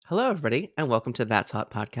Hello, everybody, and welcome to That's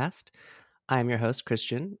Hot podcast. I'm your host,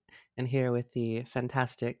 Christian, and here with the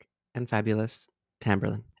fantastic and fabulous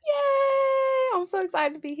Tamberlin. Yay! I'm so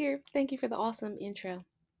excited to be here. Thank you for the awesome intro.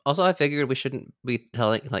 Also, I figured we shouldn't be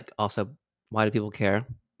telling, also, why do people care?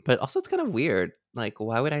 But also, it's kind of weird. Like,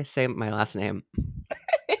 why would I say my last name?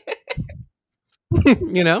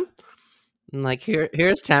 you know? Like,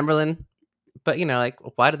 here's Tamberlin, but,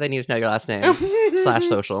 why do they need to know your last name? /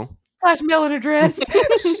 social. / mailing address.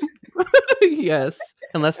 Yes.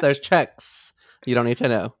 Unless there's checks. You don't need to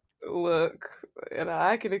know. Look, and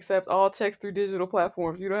I can accept all checks through digital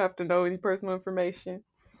platforms. You don't have to know any personal information.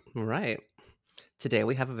 Right. Today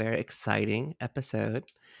we have a very exciting episode.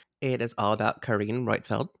 It is all about Carine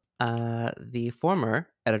Roitfeld, the former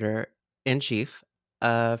editor-in-chief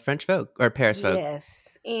of French Vogue, or Paris Vogue.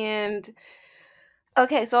 Yes. And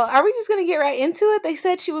okay, so are we just going to get right into it? They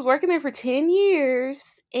said she was working there for 10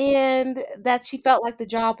 years and that she felt like the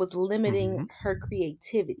job was limiting Mm-hmm. her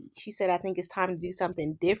creativity. She said, I think it's time to do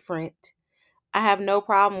something different. I have no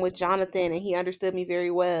problem with Jonathan, and he understood me very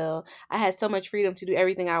well. I had so much freedom to do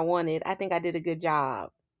everything I wanted. I think I did a good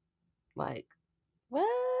job. Like, what?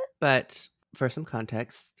 But for some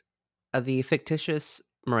context, the fictitious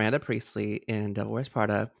Miranda Priestley in Devil Wears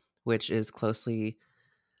Prada, which is closely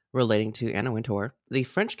relating to Anna Wintour, the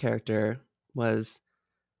French character was...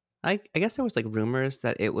 I guess there was rumors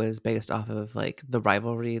that it was based off of the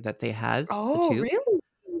rivalry that they had, the Oh, two, really?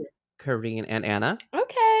 Carine and Anna.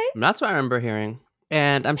 Okay. That's what I remember hearing.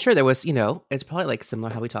 And I'm sure there was, it's probably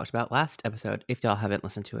similar how we talked about last episode. If y'all haven't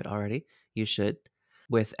listened to it already, you should,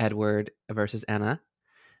 with Edward versus Anna.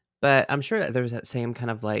 But I'm sure that there was that same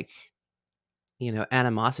kind of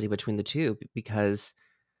animosity between the two because,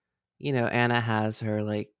 Anna has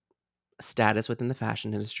her status within the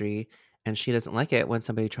fashion industry and she doesn't like it when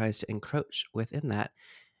somebody tries to encroach within that.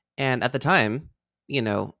 And at the time,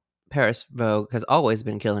 Paris Vogue has always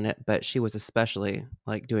been killing it, but she was especially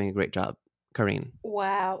doing a great job, Carine.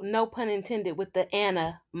 Wow. No pun intended with the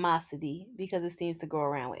animosity because it seems to go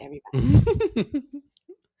around with everybody.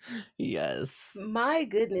 Yes. My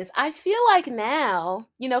goodness. I feel like now,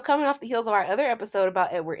 coming off the heels of our other episode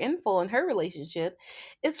about Edward Inful and her relationship,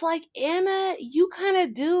 it's like, Anna, you kind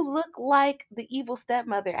of do look like the evil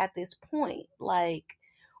stepmother at this point.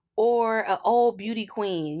 Or an old beauty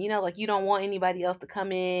queen, like you don't want anybody else to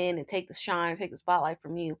come in and take the shine or take the spotlight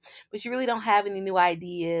from you, but you really don't have any new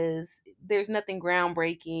ideas. There's nothing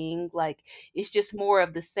groundbreaking. It's just more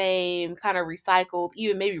of the same kind of recycled,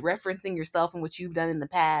 even maybe referencing yourself and what you've done in the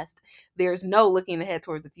past. There's no looking ahead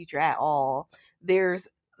towards the future at all. There's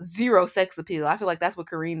zero sex appeal. I feel like that's what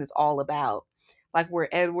Carine is all about.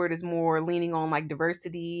 Where Edward is more leaning on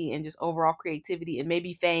diversity and just overall creativity and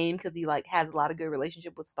maybe fame because he has a lot of good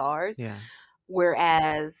relationship with stars. Yeah.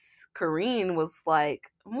 Whereas Carine was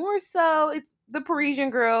more so it's the Parisian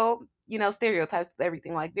girl, stereotypes with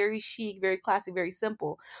everything, very chic, very classy, very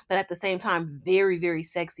simple, but at the same time very, very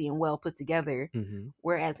sexy and well put together. Mm-hmm.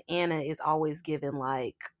 Whereas Anna is always given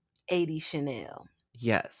 80s Chanel.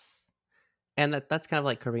 Yes. And that's kind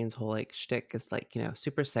of Carine's whole shtick is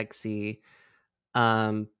super sexy.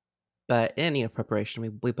 But in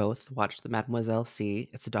preparation, we both watched the Mademoiselle C.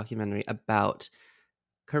 It's a documentary about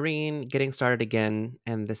Carine getting started again,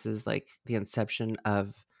 and this is the inception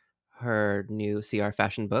of her new CR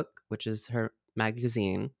fashion book, which is her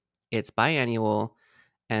magazine. It's biannual,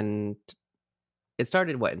 and it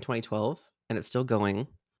started in 2012, and it's still going.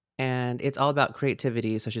 And it's all about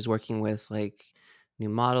creativity. So she's working with new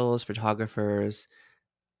models, photographers.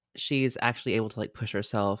 She's actually able to push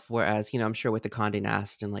herself. Whereas, I'm sure with the Condé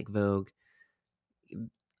Nast and Vogue,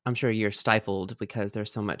 I'm sure you're stifled because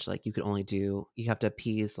there's so much you could only do. You have to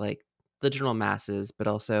appease the general masses, but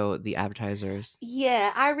also the advertisers.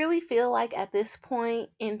 Yeah, I really feel like at this point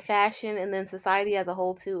in fashion and then society as a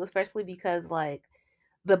whole too, especially because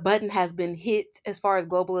the button has been hit as far as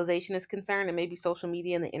globalization is concerned, and maybe social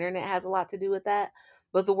media and the internet has a lot to do with that.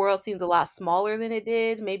 But the world seems a lot smaller than it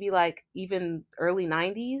did, maybe even early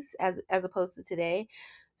 90s as opposed to today.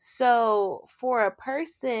 So for a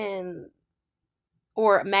person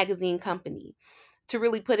or a magazine company to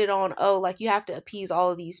really put it on, you have to appease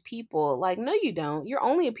all of these people. No, you don't. You're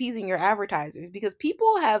only appeasing your advertisers because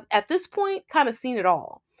people have, at this point, kind of seen it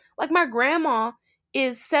all. My grandma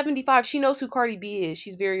is 75. She knows who Cardi B is.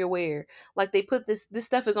 She's very aware. They put this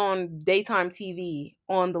stuff is on daytime TV,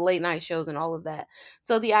 on the late night shows and all of that.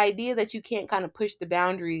 So the idea that you can't kind of push the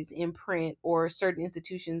boundaries in print, or certain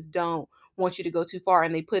institutions don't want you to go too far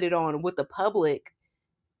and they put it on with the public,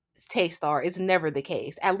 taste are. It's never the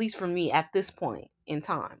case, at least for me at this point in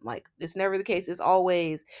time. Like, it's never the case. It's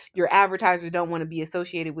always your advertisers don't want to be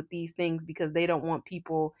associated with these things because they don't want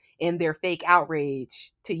people in their fake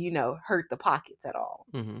outrage to, hurt the pockets at all.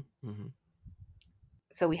 Mhm, mhm.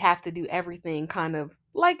 So we have to do everything kind of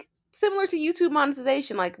like similar to YouTube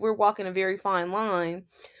monetization. Like, we're walking a very fine line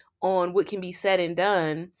on what can be said and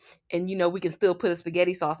done. And, we can still put a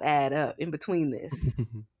spaghetti sauce ad up in between this.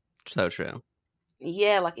 So true.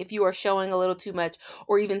 Yeah, like if you are showing a little too much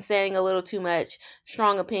or even saying a little too much,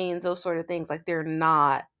 strong opinions, those sort of things, like they're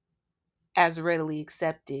not as readily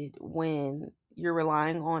accepted when you're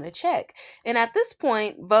relying on a check. And at this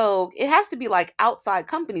point, Vogue, it has to be like outside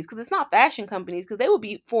companies because it's not fashion companies because they will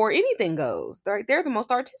be for anything goes. They're the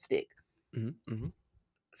most artistic. Mhm, mhm.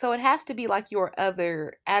 So it has to be like your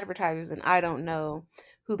other advertisers, and I don't know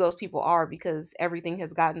who those people are because everything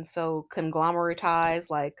has gotten so conglomeratized.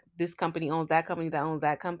 Like, this company owns that company, that owns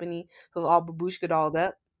that company, so it's all babushka dolled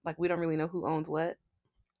up. Like, we don't really know who owns what.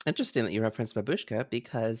 Interesting that you referenced Babushka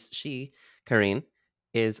because Karine,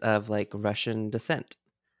 is of, like, Russian descent.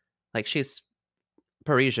 Like, she's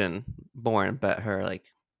Parisian born, but her, like,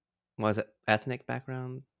 was it ethnic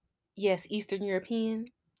background? Yes, Eastern European.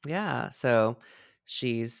 Yeah, so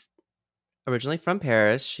she's originally from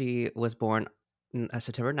Paris. She was born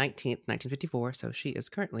September 19th, 1954, so she is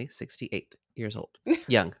currently 68 years old.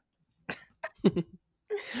 Young.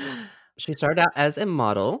 She started out as a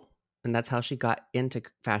model, and that's how she got into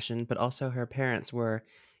fashion, but also her parents were,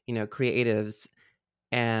 creatives,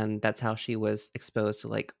 and that's how she was exposed to,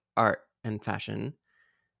 like, art and fashion.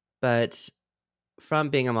 But from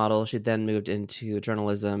being a model, she then moved into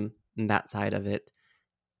journalism and that side of it,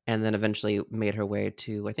 and then eventually made her way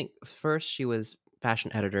to, I think first she was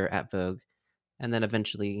fashion editor at Vogue, and then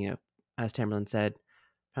eventually, as Tamerlan said,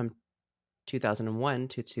 from 2001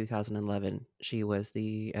 to 2011, she was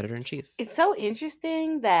the editor in chief. It's so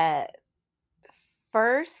interesting that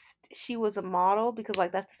first she was a model because,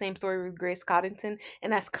 like, that's the same story with Grace Coddington,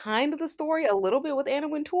 and that's kind of the story a little bit with Anna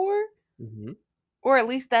Wintour. Hmm. Or at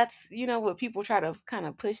least that's, what people try to kind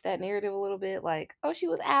of push that narrative a little bit, like, oh, she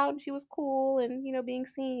was out and she was cool and, being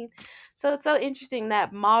seen. So it's so interesting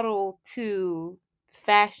that model to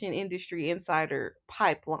fashion industry insider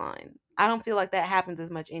pipeline. I don't feel like that happens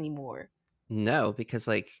as much anymore. No, because,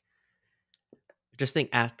 like, just think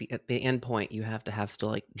at the end point, you have to have still,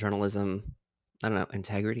 like, journalism. I don't know,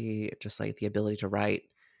 integrity, just like the ability to write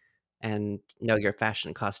and know your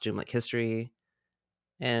fashion costume, like, history.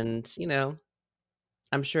 And,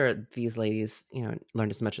 I'm sure these ladies,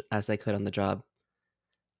 learned as much as they could on the job,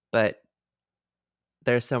 but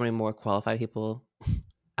there's so many more qualified people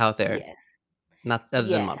out there, Yes. not other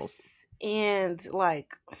than Yes. models. And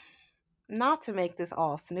like, not to make this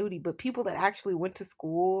all snooty, but people that actually went to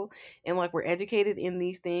school and like were educated in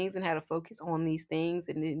these things and had a focus on these things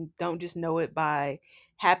and then don't just know it by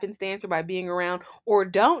happenstance or by being around, or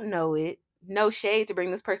don't know it. No shade to bring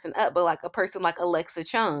this person up, but like a person like Alexa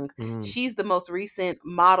Chung, Mm. she's the most recent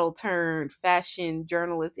model turned fashion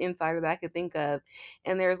journalist insider that I could think of.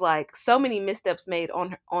 And there's like so many missteps made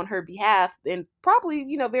on her behalf, and probably,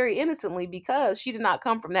 very innocently, because she did not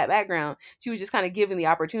come from that background. She was just kind of given the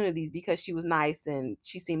opportunities because she was nice and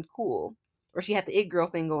she seemed cool, or she had the it girl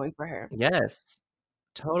thing going for her. Yes,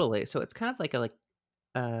 totally. So it's kind of like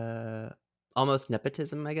uh, almost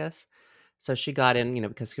nepotism, I guess. So she got in,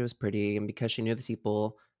 because she was pretty and because she knew the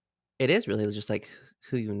people. It is really just like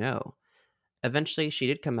who you know. Eventually, she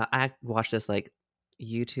did come out. I watched this, like,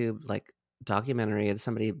 YouTube, like, documentary that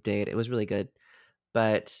somebody did. It was really good,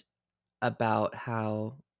 but about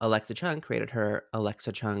how Alexa Chung created her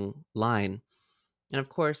Alexa Chung line. And of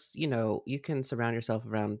course, you can surround yourself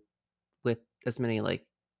around with as many, like,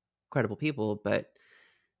 credible people, but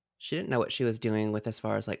she didn't know what she was doing with as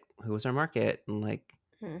far as, like, who was our market, and, like,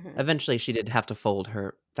 Hmm. eventually she did have to fold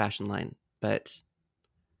her fashion line, but,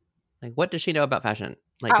 like, what does she know about fashion?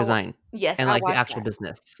 Like, I wa- design yes, and, I like, the watched actual that.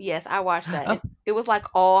 business. Yes, I watched that. Oh, It was like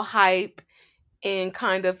all hype and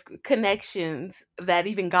kind of connections that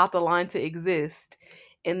even got the line to exist.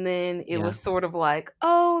 And then it yeah. was sort of like,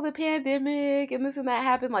 oh, the pandemic and this and that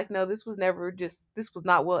happened. Like, no, this was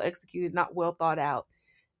not well executed, not well thought out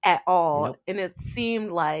at all. Nope. And it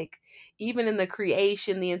seemed like even in the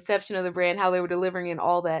creation, the inception of the brand, how they were delivering and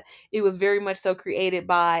all that, it was very much so created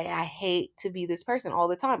by, I hate to be this person all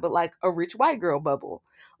the time, but like a rich white girl bubble.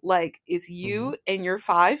 Like, it's Mhm. you and your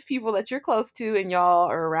five people that you're close to, and y'all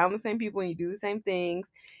are around the same people and you do the same things,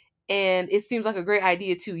 and it seems like a great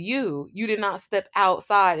idea to you. You did not step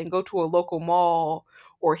outside and go to a local mall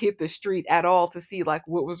or hit the street at all to see like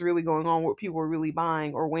what was really going on, what people were really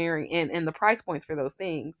buying or wearing, and the price points for those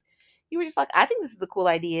things. You were just like, I think this is a cool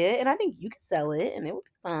idea, and I think you could sell it, and it would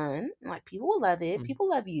be fun. And like people will love it. Mm, People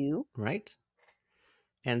love you. right?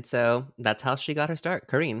 And so that's how she got her start,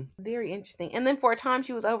 Kareen. Very interesting. And then for a time,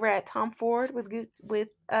 she was over at Tom Ford with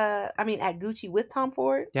I mean at Gucci with Tom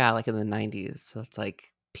Ford. Yeah, like in the 90s. So it's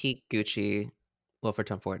like peak Gucci, well, for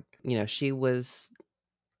Tom Ford. She was,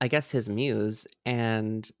 I guess, his muse,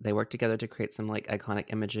 and they worked together to create some like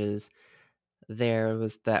iconic images. There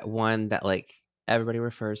was that one that like everybody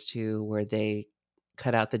refers to where they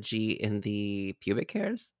cut out the G in the pubic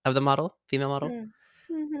hairs of the model, female model. Mm.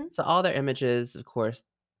 Hmm. So all their images, of course,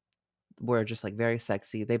 were just like very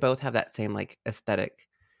sexy. They both have that same like aesthetic.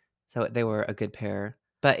 So they were a good pair.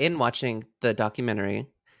 But in watching the documentary,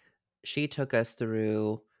 she took us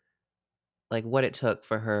through like what it took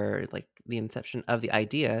for her, like the inception of the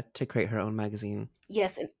idea to create her own magazine.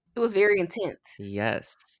 Yes, and it was very intense.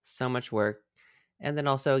 Yes, so much work. And then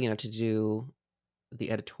also, to do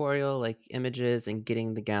the editorial, like images and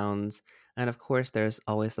getting the gowns. And of course, there's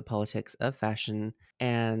always the politics of fashion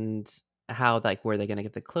and how, like, where they're going to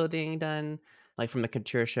get the clothing done. Like from the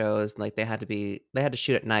couture shows, like they had to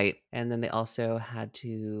shoot at night. And then they also had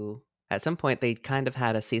to, at some point, they kind of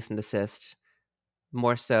had a cease and desist.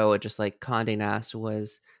 More so, just like Condé Nast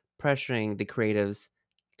was pressuring the creatives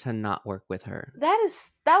to not work with her. That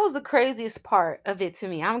was the craziest part of it to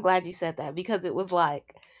me. I'm glad you said that because it was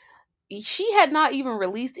like she had not even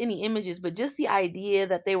released any images, but just the idea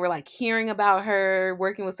that they were like hearing about her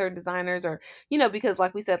working with certain designers, or because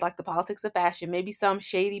like we said, like the politics of fashion, maybe some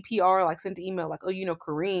shady PR like sent an email like, oh,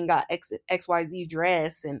 Karine got XYZ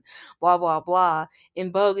dress and blah blah blah.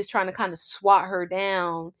 And Vogue is trying to kind of swat her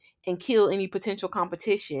down and kill any potential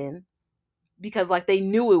competition because like they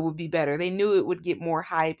knew it would be better. They knew it would get more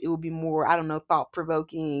hype. It would be more, I don't know, thought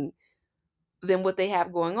provoking than what they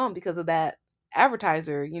have going on because of that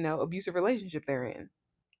advertiser, abusive relationship they're in.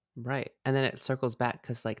 Right. And then it circles back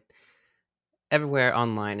because, like, everywhere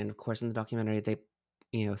online and, of course, in the documentary, they,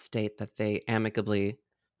 state that they amicably,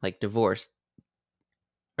 like, divorced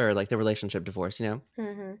or, like, the relationship divorced.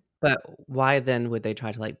 Hmm. But why then would they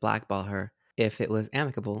try to, like, blackball her if it was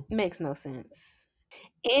amicable? Makes no sense.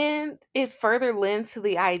 And it further lends to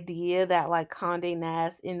the idea that like Condé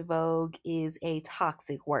Nast in Vogue is a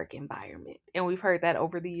toxic work environment. And we've heard that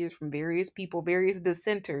over the years from various people, various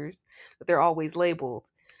dissenters, but they're always labeled.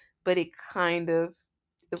 But it kind of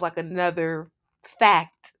is like another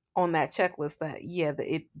fact on that checklist that, yeah,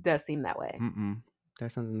 that it does seem that way. Mm-mm.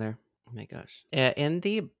 There's something there. Oh my gosh. In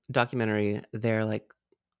the documentary, they're like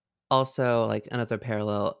also like another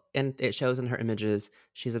parallel, and it shows in her images,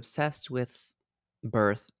 she's obsessed with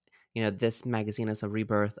birth. This magazine is a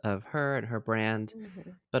rebirth of her and her brand,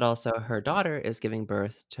 Hmm. but also her daughter is giving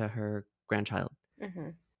birth to her grandchild. Hmm.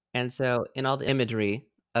 And so in all the imagery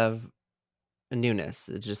of newness,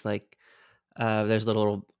 it's just like there's a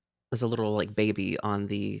little like baby on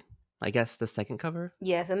the, I guess, the second cover.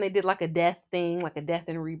 Yes, and they did like a death thing, like a death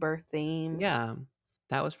and rebirth theme. Yeah,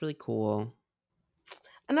 that was really cool.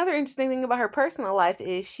 Another interesting thing about her personal life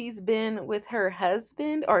is she's been with her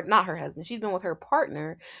husband, or not her husband, she's been with her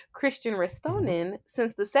partner, Christian Hmm. Restonin,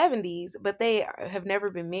 since the 70s, but have never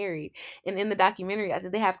been married. And in the documentary, I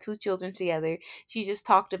think they have two children together. She just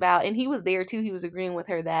talked about, and he was there too, he was agreeing with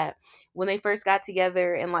her that when they first got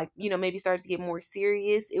together and like, maybe started to get more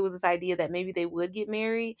serious, it was this idea that maybe they would get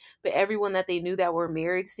married, but everyone that they knew that were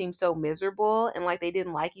married seemed so miserable and like they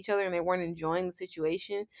didn't like each other and they weren't enjoying the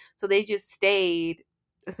situation. So they just stayed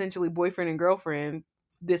essentially boyfriend and girlfriend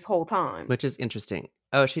this whole time. Which is interesting.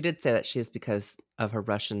 Oh, she did say that she is because of her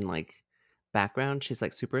Russian like background. She's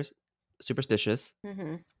like superstitious,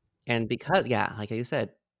 Hmm. and because yeah, like you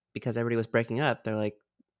said, because everybody was breaking up, they're like,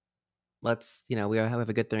 let's we have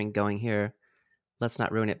a good thing going here. Let's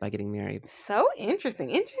not ruin it by getting married. So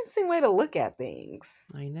interesting. Interesting way to look at things.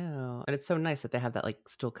 I know, and it's so nice that they have that like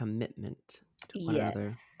still commitment to one Yes.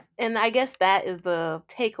 another. And I guess that is the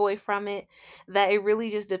takeaway from it, that it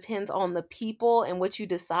really just depends on the people and what you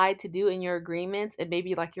decide to do in your agreements and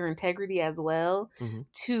maybe like your integrity as well, Hmm.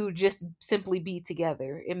 to just simply be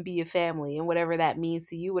together and be a family and whatever that means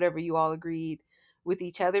to you, whatever you all agreed with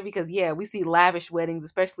each other. Because yeah, we see lavish weddings,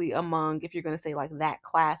 especially among, if you're going to say like that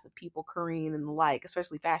class of people, Korean and the like,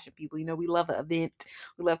 especially fashion people. We love an event,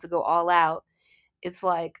 we love to go all out. It's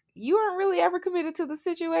like you weren't really ever committed to the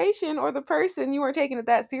situation or the person. You weren't taking it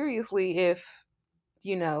that seriously if,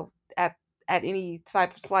 you know, at any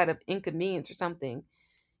type of slight of inconvenience or something,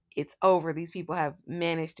 it's over. These people have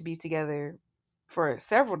managed to be together for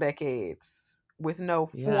several decades with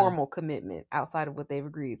no Yeah, formal commitment outside of what they've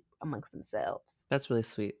agreed amongst themselves. that's really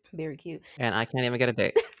sweet, Very cute. and I can't even get a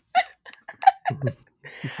date.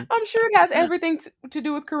 I'm sure it has everything to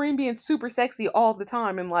do with Kareem being super sexy all the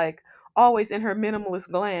time and like always in her minimalist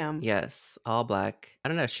glam. Yes, all black. I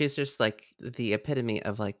don't know, she's just, like, the epitome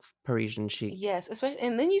of, like, Parisian chic. Yes, especially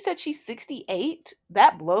and then you said she's 68?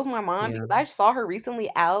 That blows my mind Yeah. because I saw her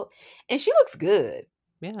recently out and she looks good.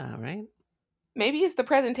 Yeah, right? Maybe it's the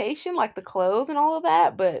presentation, like the clothes and all of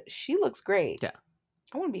that, but she looks great. Yeah.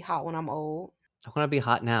 I wanna be hot when I'm old. I wanna be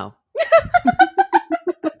hot now.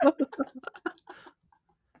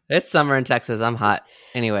 It's summer in Texas, I'm hot.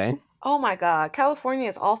 Anyway. Oh my god, California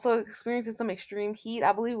is also experiencing some extreme heat.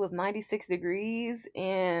 I believe it was 96 degrees,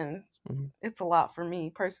 and Mhm. it's a lot for me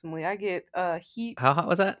personally. I get, heat How hot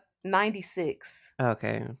was that? 96.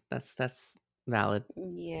 Okay, that's valid.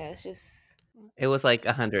 Yeah, it's just It was, like,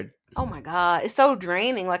 100. oh my god, it's so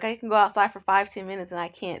draining. Like, I can go outside for 5, 10 minutes, and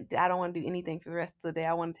I don't wanna do anything for the rest of the day.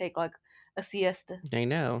 I wanna take, like, a siesta. I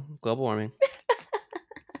know, global warming.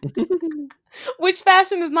 Which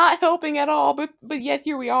fashion is not helping at all, but yet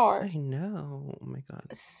here we are. I know, oh my god.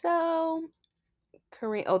 So,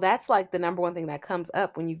 Kareen oh, that's, like, the number one thing that comes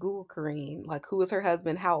up when you Google Kareen, like, who is her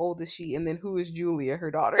husband, how old is she, and then who is Julia,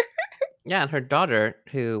 her daughter. Yeah, and her daughter,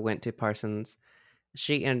 who went to Parsons,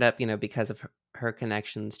 she ended up, because of her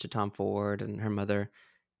connections to Tom Ford and her mother,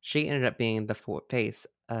 she ended up being the face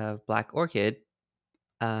of Black Orchid,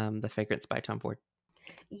 the fragrance by Tom Ford.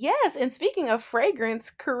 Yes, and speaking of fragrance,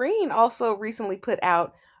 Kareen also recently put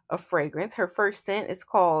out a fragrance. Her first scent is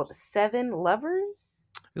called 7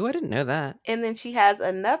 Lovers, Ooh, I didn't know that. and then she has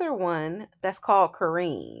another one that's called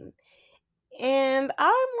Kareen. And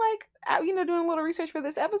I'm like, doing a little research for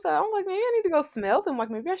this episode. I'm like, maybe I need to go smell them. Like,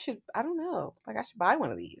 maybe I should, I don't know, like I should buy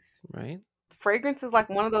one of these. Right? Fragrance is like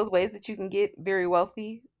one of those ways that you can get very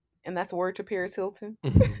wealthy, and that's a word to Paris Hilton.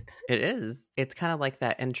 It is. It's kind of like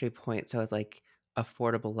that entry point, so it's like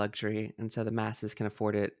affordable luxury, and so the masses can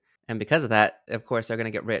afford it. And because of that, of course, they're going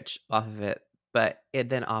to get rich off of it. But it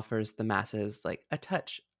then offers the masses like a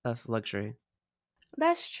touch of luxury.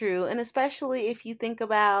 That's true, and especially if you think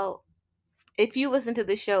about if you listen to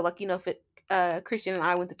this show, like fit Christian and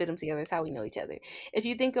I went to fit them together. That's how we know each other. If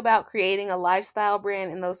you think about creating a lifestyle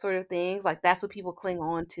brand and those sort of things, like that's what people cling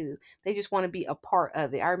on to. They just want to be a part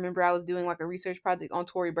of it. I remember I was doing like a research project on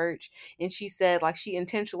Tory Burch, and she said like she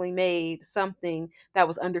intentionally made something that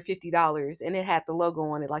was under $50, and it had the logo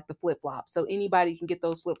on it, like the flip flops. So anybody can get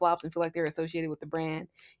those flip flops and feel like they're associated with the brand,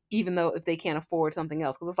 even though if they can't afford something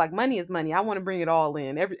else, because it's like money is money. I want to bring it all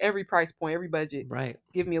in, every price point, every budget, Right.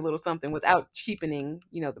 give me a little something without cheapening,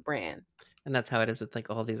 the brand. And that's how it is with like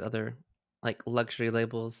all these other like luxury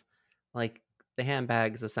labels. Like the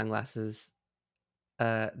handbags, the sunglasses,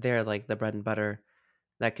 they're like the bread and butter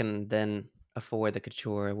that can then afford the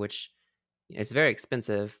couture, which it's very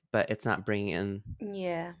expensive, but it's not bringing in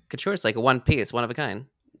Yeah, couture. It's like a one piece, one of a kind.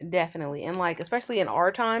 definitely. And like especially in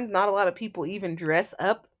our times, not a lot of people even dress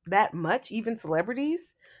up that much, even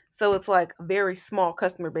celebrities. So it's like very small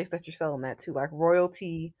customer base that you're selling that to, like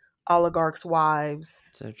royalty, oligarchs' wives.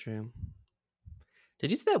 So true. Did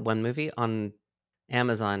you see that one movie on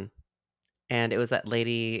Amazon? And it was that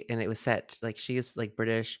lady, and it was set like she's like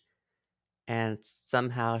British, and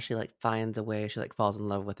somehow she like finds a way. She like falls in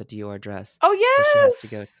love with a Dior dress, Oh and she has to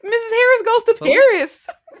go. yes, Mrs. Harris goes to What was Paris.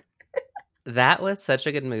 that? Was such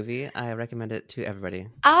a good movie. I recommend it to everybody.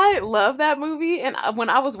 I love that movie, and when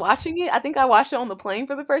I was watching it, I think I watched it on the plane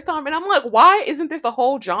for the first time, and I'm like, why isn't this a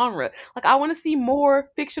whole genre? Like, I want to see more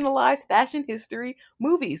fictionalized fashion history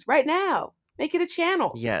movies right now. Make it a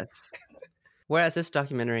channel. Yes. Whereas this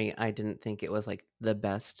documentary, I didn't think it was like the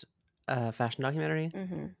best fashion documentary,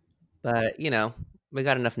 Hmm. but we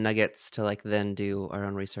got enough nuggets to like then do our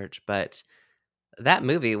own research. But that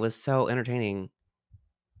movie was so entertaining.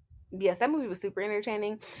 Yes, that movie was super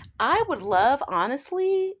entertaining. I would love,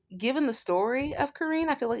 honestly, given the story of Kareen,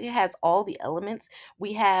 I feel like it has all the elements.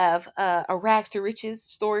 We have a rags to riches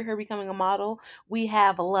story, her becoming a model. We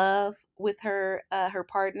have love with her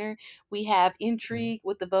partner. We have Mhm, intrigue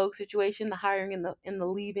with the Vogue situation, the hiring and the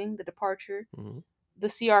leaving, the departure. mhm. The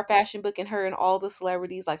CR fashion book and her and all the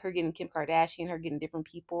celebrities, like her getting Kim Kardashian, her getting different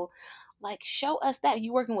people. Like, show us that.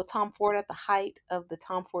 You working with Tom Ford at the height of the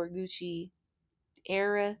Tom Ford Gucci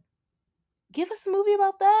era. Give us a movie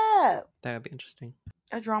about that. That would be interesting.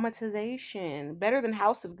 A dramatization. Better than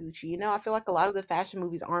House of Gucci. I feel like a lot of the fashion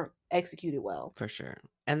movies aren't executed well. For sure.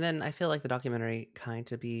 And then I feel like the documentary kind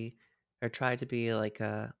to be or tried to be like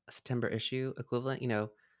a September issue equivalent.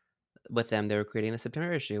 With them, they were creating the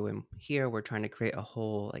September issue, and here we're trying to create a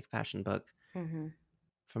whole like fashion book Hmm.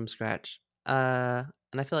 from scratch. And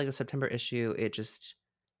I feel like the September issue, it just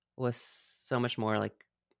was so much more like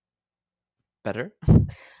better.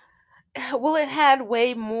 Well, it had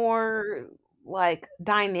way more like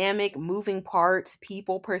dynamic moving parts,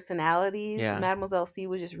 people, personalities. Yeah. Mademoiselle C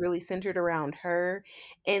was just really centered around her.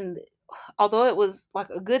 And although it was like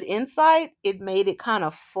a good insight, it made it kind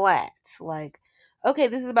of flat. Like, okay,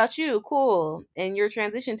 this is about you, cool. And your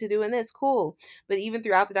transition to doing this, cool. But even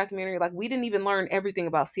throughout the documentary, like we didn't even learn everything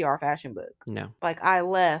about CR Fashion Book. No. Like I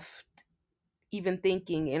left even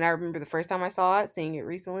thinking, and I remember the first time I saw it, seeing it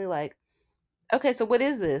recently, like, okay, so what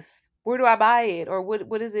is this? Where do I buy it? Or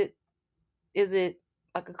what is it? Is it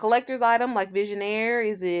like a collector's item like Visionaire?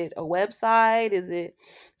 Is it a website? Is it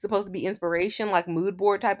supposed to be inspiration like mood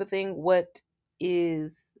board type of thing? What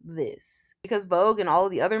is this? Because Vogue and all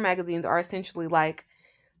of the other magazines are essentially like,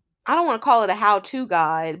 I don't want to call it a how-to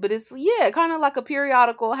guide, but it's yeah, kind of like a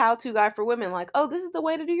periodical how-to guide for women. Like, oh, this is the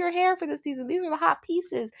way to do your hair for this season. These are the hot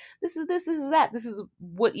pieces. This is this. This is that. This is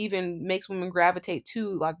what even makes women gravitate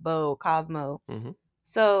to like Vogue, Cosmo. Hmm.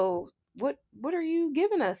 So, what are you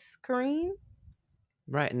giving us, Kareen?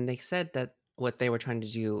 Right. And they said that what they were trying to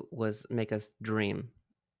do was make us dream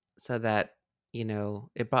so that,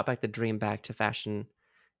 it brought back the dream back to fashion.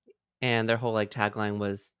 And their whole like tagline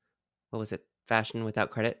was, what was it? Fashion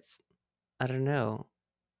without credits? I don't know.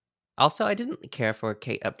 Also, I didn't care for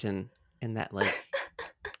Kate Upton in that like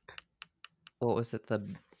what was it?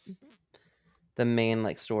 The main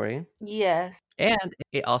like story. Yes. And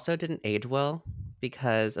it also didn't age well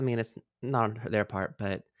because I mean it's not on their part,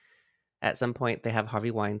 but at some point they have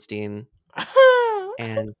Harvey Weinstein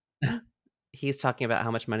and he's talking about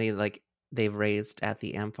how much money like they've raised at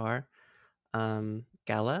the Amphar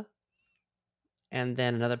gala. And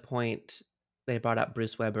then another point they brought up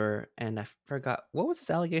Bruce Weber and I forgot what was his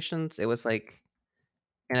allegations. It was like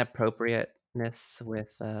inappropriateness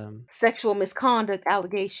with Sexual misconduct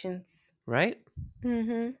allegations. right?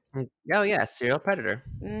 Mhm. Oh yeah, serial predator.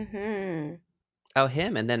 Mhm. Oh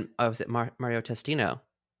him and then oh was it Mario Testino?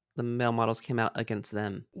 The male models came out against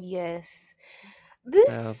them. Yes. So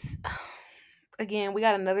This again, we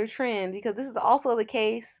got another trend because this is also the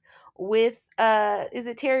case with is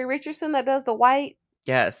it Terry Richardson that does the white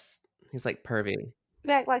yes, he's like pervy.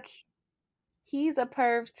 back like he's a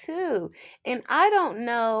perv too. And I don't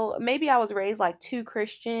know, maybe I was raised like too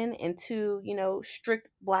Christian and too, strict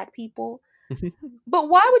black people. But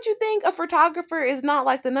why would you think a photographer is not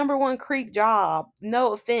like the number one creep job?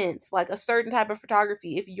 No offense, like a certain type of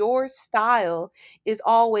photography. If your style is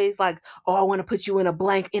always like, oh, I want to put you in a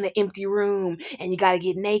blank in an empty room and you got to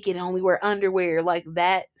get naked and only wear underwear, like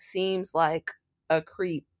that seems like a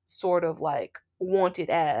creep sort of like wanted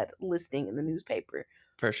ad listing in the newspaper.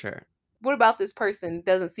 For sure. What about this person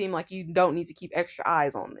doesn't seem like you don't need to keep extra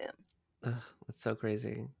eyes on them? Ugh, that's so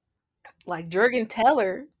crazy. Like Jurgen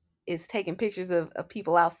Teller is taking pictures of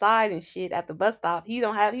people outside and shit at the bus stop. He's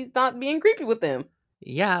not being creepy with them.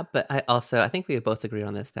 Yeah, but I think we both agreed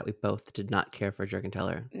on this that we both did not care for Jurgen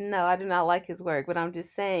Teller. No, I do not like his work, but I'm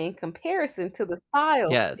just saying, comparison to the style,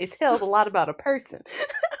 it Yes. tells a lot about a person.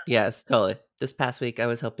 Yes, totally. This past week I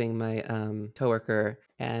was helping my coworker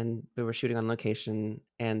and we were shooting on location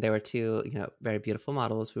and there were two, very beautiful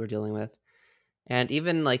models we were dealing with. And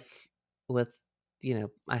even like with,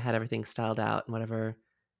 I had everything styled out and whatever.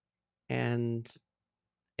 And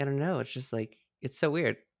I don't know, it's just like it's so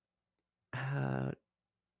weird. Uh,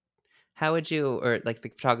 how would you or like the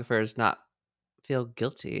photographers not feel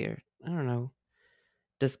guilty or I don't know,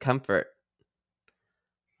 discomfort?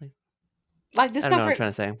 Like Like I don't know what I'm discomfort trying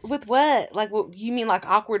to say. with what? Like what you mean like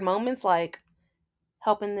awkward moments like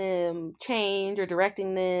helping them change or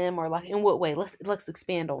directing them or like in what way? Let's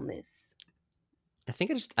expand on this.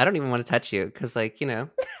 I don't even want to touch you because like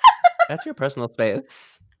that's your personal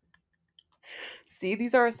space. See,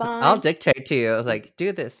 these are a I'll sign. dictate to you. I was like,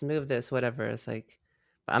 do this, move this, whatever. It's like,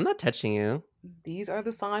 but I'm not touching you. These are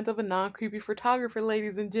the signs of a non-creepy photographer,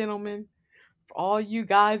 ladies and gentlemen. For all you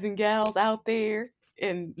guys and gals out there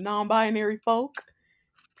and non-binary folk,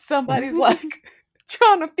 somebody's like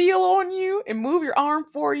trying to feel on you and move your arm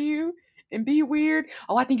for you and be weird.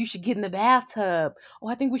 Oh, I think you should get in the bathtub. Oh,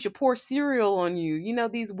 I think we should pour cereal on you. You know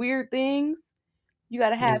these weird things. Oh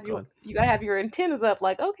god. You gotta have your antennas up.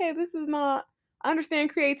 Like, okay, this is not. I understand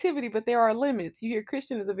creativity, but there are limits. You hear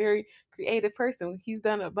Christian is a very creative person. He's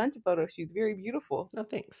done a bunch of photo shoots, very beautiful, No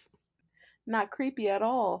thanks. not creepy at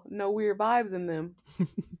all. No weird vibes in them.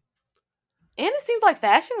 And it seems like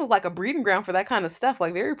fashion was like a breeding ground for that kind of stuff,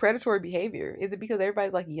 like very predatory behavior. Is it because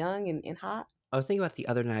everybody's like young and hot? I was thinking about the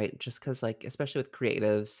other night, just because, like, especially with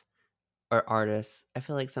creatives or artists, I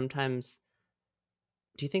feel like sometimes,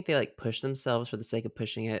 do you think they like push themselves for the sake of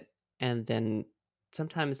pushing it, and then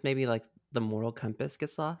sometimes maybe like the moral compass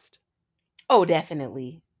gets lost? Oh,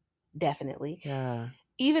 definitely. Definitely. Yeah.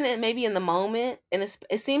 even maybe in the moment, and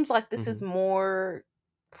it seems like this is Mhm. more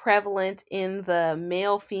prevalent in the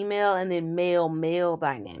male female and then male male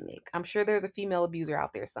dynamic. I'm sure there's a female abuser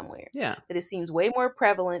out there somewhere, Yeah. but it seems way more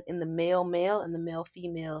prevalent in the male male and the male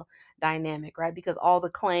female dynamic, right? Because all the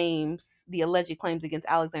claims, the alleged claims against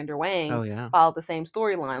Alexander Oh, Wang, yeah. follow the same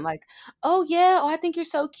storyline. Like, oh yeah, oh I think you're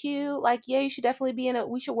so cute. Like, yeah, you should definitely be in a.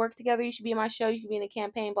 We should work together. You should be in my show. You should be in a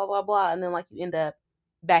campaign. Blah blah blah. And then like you end up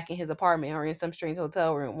back in his apartment or in some strange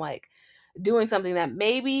hotel room, like doing something that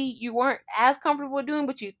maybe you weren't as comfortable doing,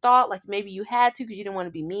 but you thought like maybe you had to because you didn't want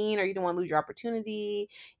to be mean or you didn't want to lose your opportunity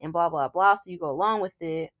and blah blah blah. So you go along with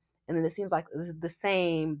it. And then it seems like the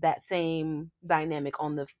same that same dynamic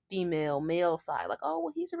on the female male side. Like, oh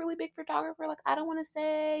well, he's a really big photographer. Like, I don't want to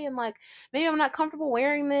say, and like maybe I'm not comfortable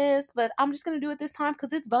wearing this, but I'm just gonna do it this time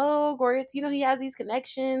because it's Vogue or it's he has these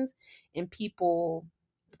connections, and people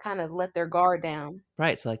kind of let their guard down.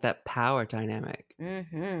 Right, so, like, that power dynamic,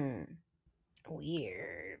 Mhm.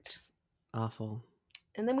 Weird. just awful.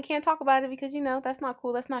 And then we can't talk about it because, that's not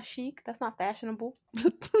cool. That's not chic. That's not fashionable.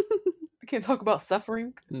 We can't talk about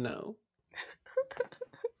suffering. No.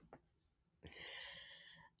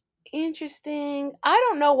 Interesting. I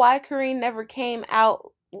don't know why Kareen never came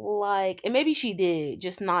out like, and maybe she did,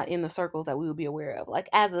 just not in the circles that we would be aware of, like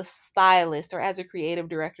as a stylist or as a creative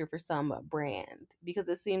director for some brand. Because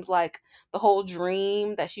it seems like the whole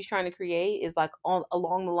dream that she's trying to create is like on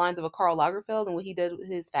along the lines of a Karl Lagerfeld and what he did with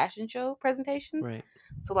his fashion show presentations. Right.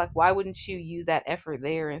 So like, why wouldn't you use that effort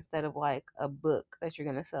there instead of like a book that you're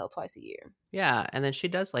gonna sell twice a year? Yeah, and then she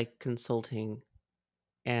does, like, consulting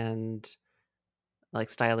and, like,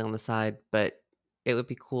 styling on the side, but it would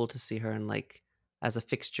be cool to see her in, like, as a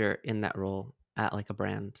fixture in that role at, like, a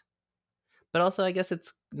brand. But also, I guess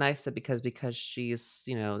it's nice that because she's,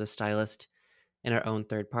 the stylist in her own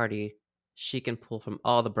third party, she can pull from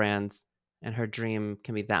all the brands, and her dream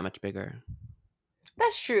can be that much bigger.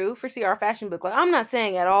 That's true for CR Fashion Book. Like, I'm not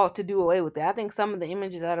saying at all to do away with it. I think some of the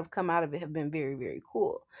images that have come out of it have been very, very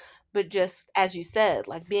cool. But just as you said,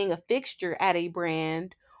 like being a fixture at a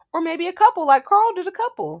brand, or maybe a couple, like Carl did a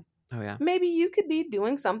couple. Oh, yeah. Maybe you could be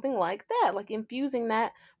doing something like that, like infusing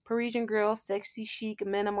that Parisian girl, sexy, chic,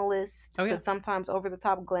 minimalist, Oh, yeah. but sometimes over the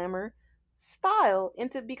top glamour style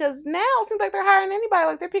into, because now it seems like they're hiring anybody.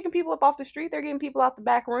 Like they're picking people up off the street, they're getting people out the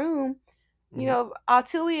back room, Mhm.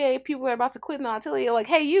 atelier people that are about to quit an atelier, like,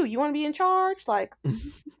 hey, you want to be in charge? Like,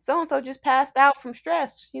 so and so just passed out from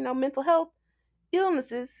stress, mental health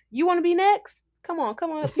illnesses. You want to be next? Come on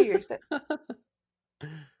up here.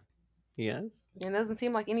 Yes. It doesn't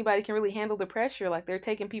seem like anybody can really handle the pressure. Like they're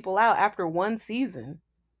taking people out after one season.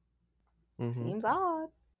 Mhm. Seems odd.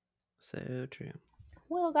 So true.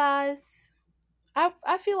 Well, guys,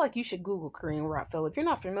 I feel like you should Google Carine Roitfeld. If you're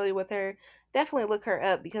not familiar with her, definitely look her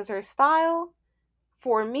up because her style,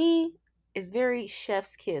 for me, is very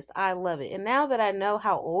chef's kiss. I love it. And now that I know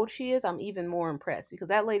how old she is, I'm even more impressed because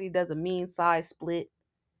that lady does a mean size split.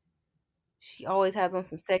 She always has on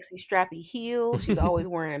some sexy strappy heels. She's always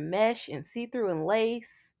wearing mesh and see-through and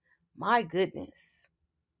lace. My goodness.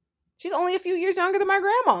 She's only a few years younger than my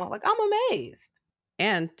grandma. Like, I'm amazed.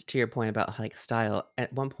 And to your point about, like, style,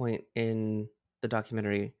 at one point in the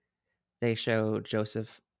documentary, they show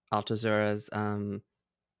Joseph Altuzura's,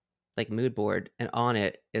 like, mood board, and on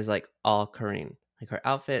it is, like, all Corinne. Like, her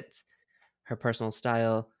outfits, her personal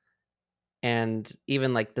style, and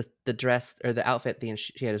even, like, the dress or the outfit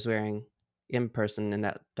she was wearing in person in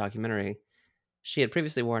that documentary, she had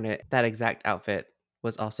previously worn it. That exact outfit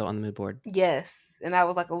was also on the mood board. Yes. And that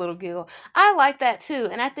was like a little giggle. I like that too.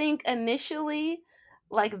 And I think initially,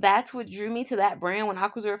 like, that's what drew me to that brand when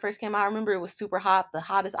Aquazura first came out. I remember it was super hot. The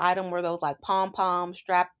hottest item were those like pom pom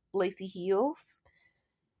strap lacy heels.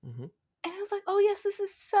 Mhm. And I was like, oh yes, this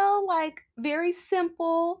is so like very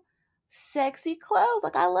simple, sexy clothes.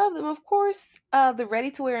 Like I love them. Of course, the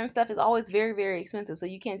ready to wear and stuff is always very, very expensive, so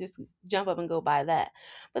you can't just jump up and go buy that.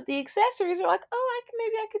 But the accessories are like, oh,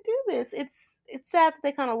 maybe I could do this. It's sad that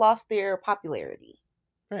they kind of lost their popularity,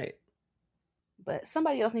 Right. but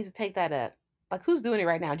somebody else needs to take that up. Like who's doing it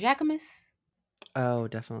right now? Jacquemus? Oh,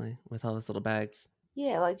 definitely, with all those little bags.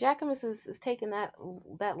 Yeah, like Jacquemus is taking that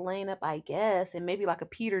lane up, I guess, and maybe like a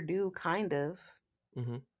Peter Do kind of.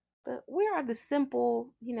 Mhm. But where are the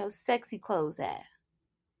simple, sexy clothes at?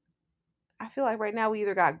 I feel like right now we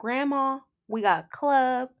either got grandma, we got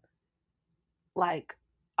club, like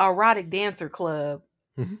erotic dancer club,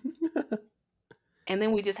 and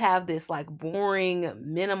then we just have this like boring,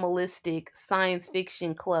 minimalistic science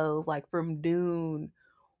fiction clothes like from Dune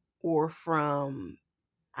or from,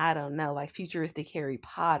 I don't know, like futuristic Harry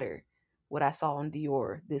Potter, what I saw on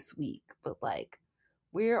Dior this week. But like,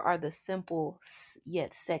 Where are the simple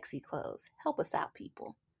yet sexy clothes? Help us out,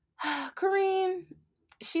 people. Kareen,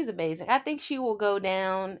 she's amazing. I think she will go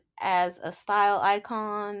down as a style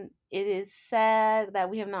icon. It is sad that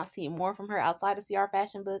we have not seen more from her outside of CR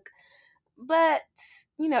Fashion Book, but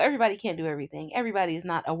everybody can't do everything. Everybody is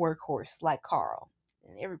not a workhorse like Carl,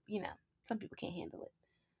 and some people can't handle it.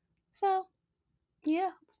 So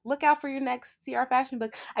yeah, look out for your next CR Fashion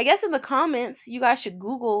Book. I guess in the comments, you guys should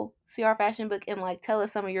Google CR Fashion Book and like tell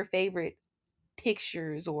us some of your favorite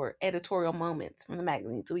pictures or editorial moments from the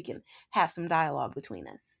magazine so we can have some dialogue between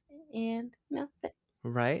us. And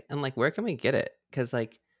Right? And like, where can we get it? Because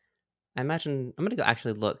like, I imagine I'm gonna go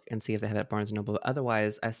actually look and see if they have it at Barnes and Noble. But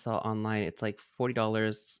otherwise, I saw online it's like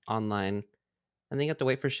 $40 online, and then you have to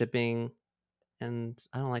wait for shipping, and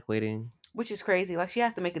I don't like waiting. which is crazy. Like she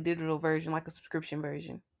has to make a digital version, like a subscription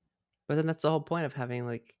version. But then that's the whole point of having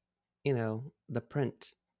like, the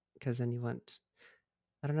print, because then you want.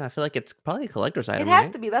 I don't know. I feel like it's probably a collector's It item, has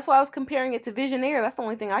right? to be. That's why I was comparing it to Visionaire. That's the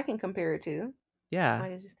only thing I can compare it to. Yeah.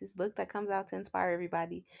 Like it's just this book that comes out to inspire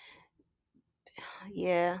everybody.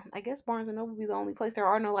 Yeah, I guess Barnes and Noble will be the only place. There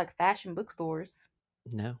are no like fashion bookstores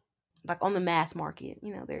No. like on the mass market.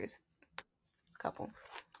 There's a couple.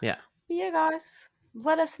 Yeah. But yeah, guys,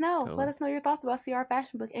 let us know. Let Totally. us know your thoughts about CR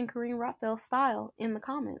Fashion Book and Karine Roitfeld's style in the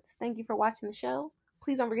comments. Thank you for watching the show.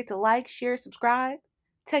 Please don't forget to like, share, subscribe,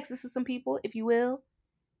 text this to some people if you will,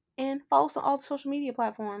 and follow us on all the social media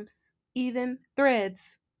platforms, even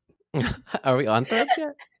Threads. Are we on Threads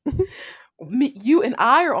yet? You and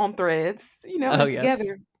I are on Threads, Oh and yes.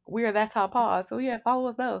 together we are that top pause. So yeah, follow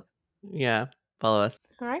us both. Yeah. Follow us.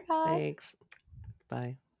 All right, guys. Thanks.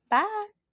 Bye. Bye.